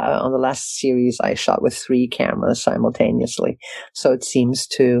 2. On the last series, I shot with 3 cameras simultaneously. So it seems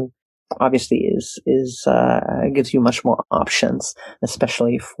to, obviously, gives you much more options,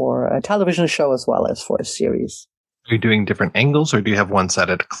 especially for a television show as well as for a series. Are you doing different angles, or do you have one set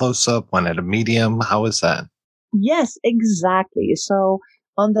at a close-up, one at a medium? How is that? Yes, exactly. So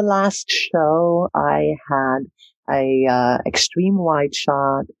on the last show, I had a extreme wide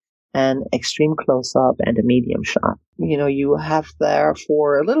shot, an extreme close-up, and a medium shot. You have there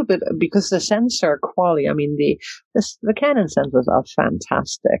for a little bit, because the sensor quality, the Canon sensors are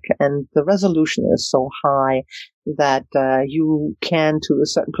fantastic, and the resolution is so high that you can, to a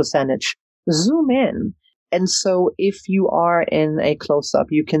certain percentage, zoom in. And so if you are in a close-up,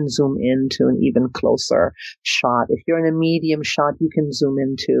 you can zoom into an even closer shot. If you're in a medium shot, you can zoom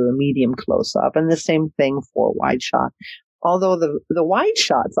into a medium close-up. And the same thing for wide shot. Although the wide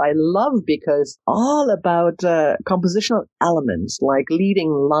shots I love, because all about compositional elements like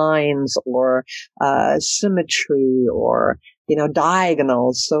leading lines or symmetry or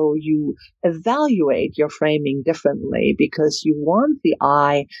diagonals. So you evaluate your framing differently, because you want the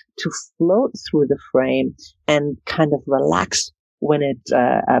eye to float through the frame and kind of relax when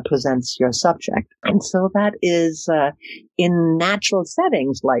it presents your subject. And so that is in natural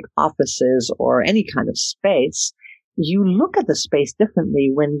settings like offices or any kind of space. You look at the space differently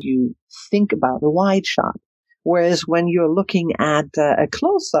when you think about a wide shot. Whereas when you're looking at a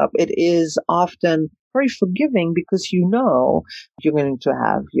close-up, it is often very forgiving, because you're going to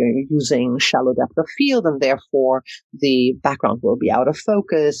have, you're using shallow depth of field, and therefore the background will be out of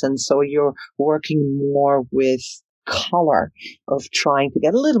focus. And so you're working more with color, of trying to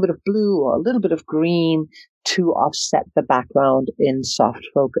get a little bit of blue or a little bit of green to offset the background in soft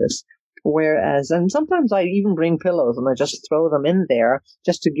focus. Whereas, and sometimes I even bring pillows and I just throw them in there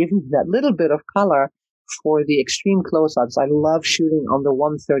just to give you that little bit of color for the extreme close-ups. I love shooting on the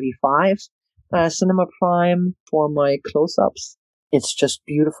 135 Cinema Prime for my close-ups. It's just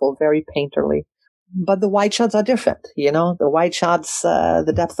beautiful, very painterly. But the wide shots are different, The wide shots,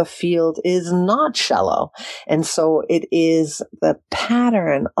 the depth of field is not shallow. And so it is the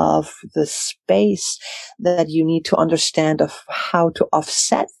pattern of the space that you need to understand of how to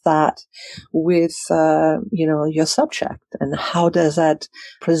offset that with, your subject. And how does that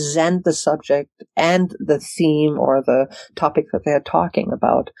present the subject and the theme or the topic that they're talking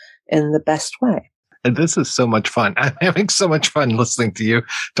about in the best way. And this is so much fun. I'm having so much fun listening to you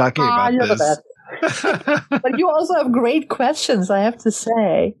talking about you're this. The best. But you also have great questions, I have to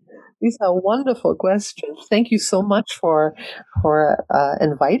say. These are wonderful questions. Thank you so much for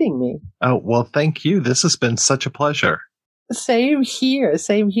inviting me. Oh, well, thank you. This has been such a pleasure. Same here.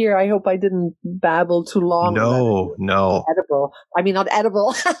 Same here. I hope I didn't babble too long. No. Edible. I mean, not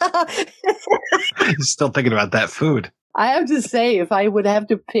edible. You're still thinking about that food. I have to say, if I would have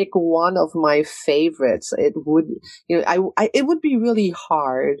to pick one of my favorites, it would, it would be really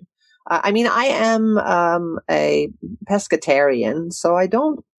hard. I mean, I am a pescatarian, so I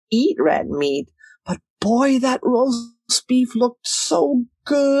don't eat red meat. But boy, that roast beef looked so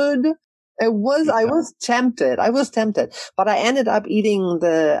good. I was tempted, but I ended up eating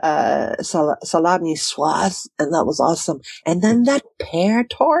the salade niçoise, and that was awesome. And then that pear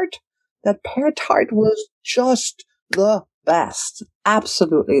tart was just the best.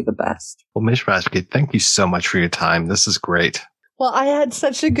 Absolutely the best. Well, Ms. Raschke, thank you so much for your time. This is great. Well, I had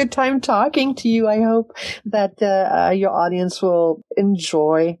such a good time talking to you. I hope that your audience will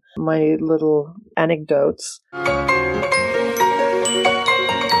enjoy my little anecdotes.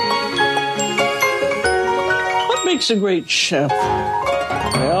 What makes a great chef?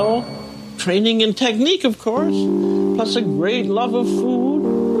 Well, training and technique, of course, plus a great love of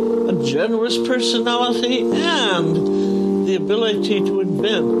food, a generous personality, and the ability to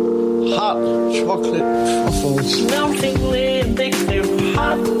invent hot chocolate truffles. Meltingly addictive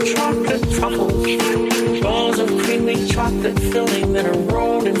hot chocolate truffles. Balls of creamy chocolate filling that are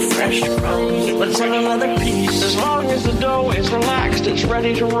rolled in fresh crumbs. Let's have another piece. As long as the dough is relaxed, it's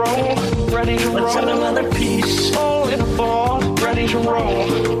ready to roll. Ready to roll. Let's have another piece. All in a ball. Ready to roll.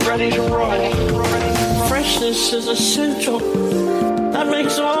 Ready to roll. Freshness is essential. That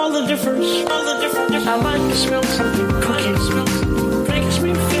makes all the difference. All the difference. I like to smell something cookies. Makes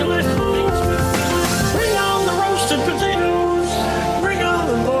me feel it. Bring on the roasted potatoes. Bring on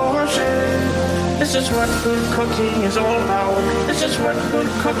the borscht. This is what good cooking is all about. This is what good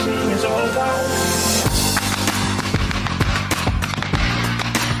cooking is all about.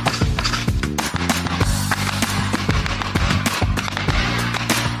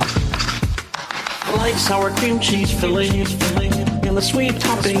 Like sour cream cheese filling and the sweet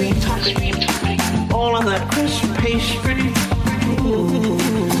topping, all on that crisp pastry.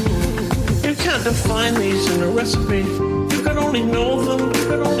 You can't define these in a recipe. You can only know them.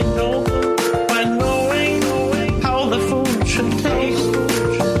 By knowing how the food should taste.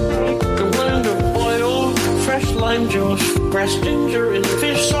 A blend of oil, fresh lime juice, fresh ginger, and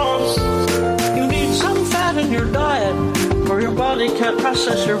fish sauce. You need some fat in your diet, or your body can't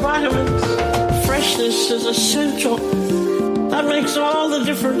process your vitamins. Freshness is essential. That makes all the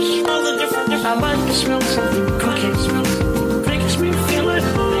difference. All the difference. I like to smell something cookies. Makes me feel it.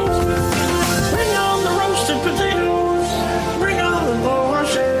 Bring on the roasted potatoes. Bring on the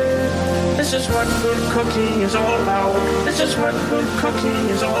borscht. This is what good cooking is all about. This is what good cooking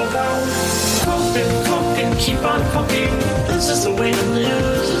is all about. Cook and keep on cooking. This is the way to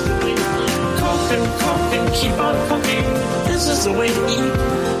live. Cook and keep on cooking. This is the way to eat.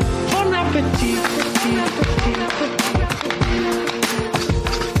 Bon appetit.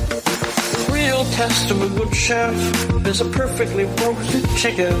 Real test of a good chef is a perfectly roasted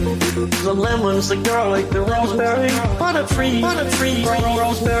chicken. The lemons, the garlic, the rosemary, butter-free,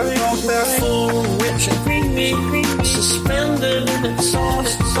 rosemary, full, rich and creamy, suspended in its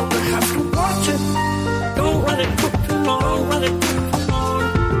sauce. So you have to watch it. Don't let it cook too long.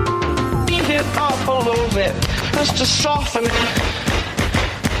 Beat it up a little bit just to soften it.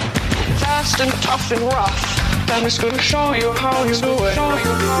 Fast and tough and rough. I'm just going to show you how you do it.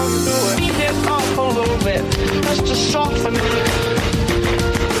 Beat it up a little bit just to soften it.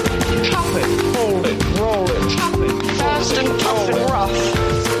 Chop it, fold it, roll it, chop it. Fast and tough and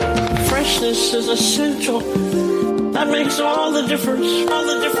rough. Freshness is essential. That makes all the difference. All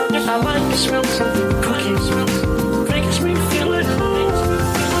the difference. I like to smell something cookies. Makes me feel it.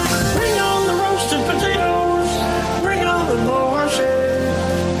 Bring on the roasted potatoes. Bring on the borscht.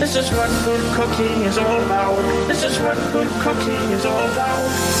 This is what good cooking is all about. This is what good cooking is all about.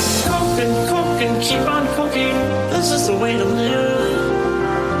 Cook and keep on cooking. This is the way to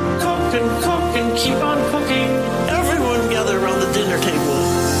live. Cook and keep on cooking. Everyone gather around the dinner table.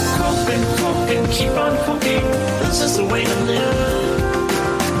 Cook and keep on cooking. This is the way to live.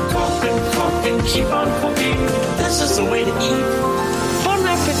 Cook and keep on cooking. This is the way to eat.